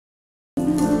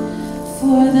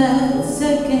for that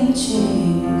second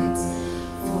chance,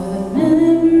 for the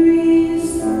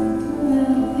memories that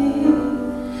leave,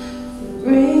 the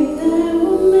break that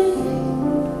will make.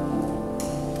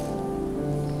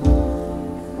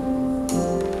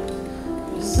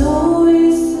 There's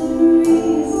always some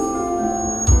reason.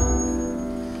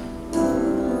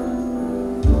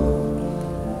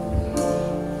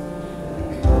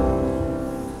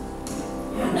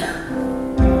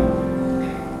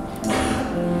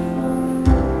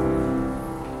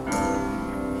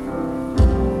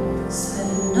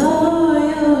 Spend all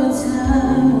your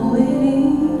time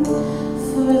waiting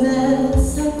for that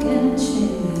second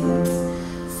chance,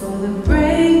 for the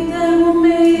break that will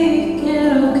make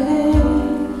it okay.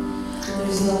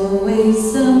 There's always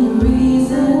some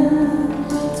reason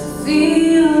to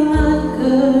feel not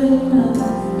good enough,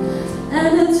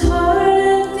 and it's hard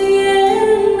at the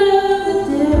end of the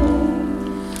day.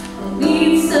 I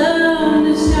need some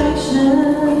distraction.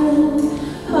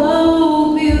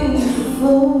 Oh,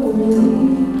 beautiful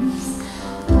release.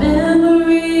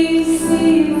 Memories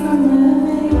seep from my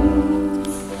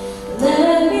veins.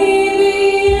 Let me be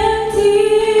empty.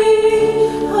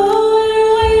 Oh, and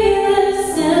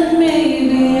weightless, and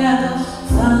maybe I'll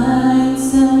find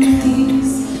some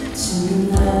peace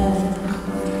tonight.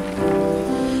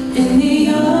 In the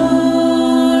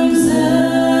arms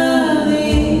of the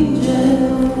angel,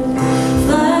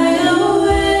 fly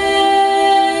away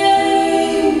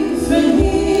from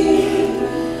here,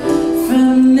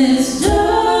 from this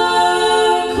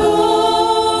dark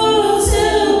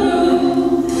hotel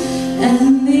room,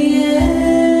 and the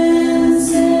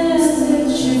answers that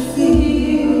you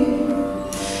fear.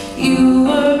 You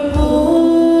were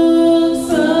pulled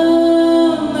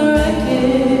from the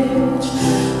wreckage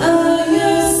of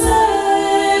your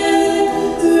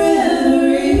silent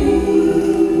reverie.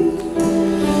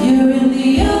 You're in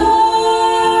the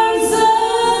arms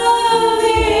of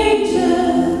the angel.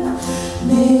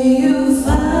 May you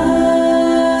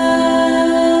find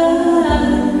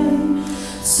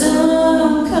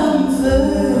some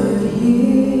comfort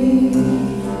here.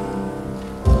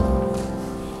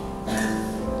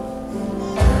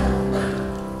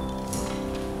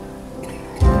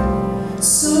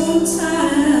 So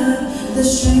tired, the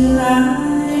straight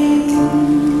line,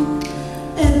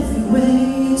 every way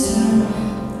you turn.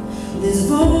 There's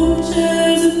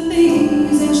vultures and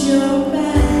thieves at your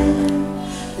back.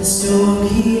 The storm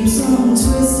keeps on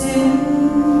twisting.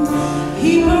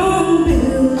 Keep on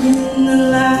building the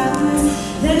lies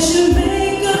that you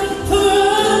make up for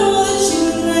all that you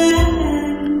lack.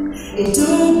 It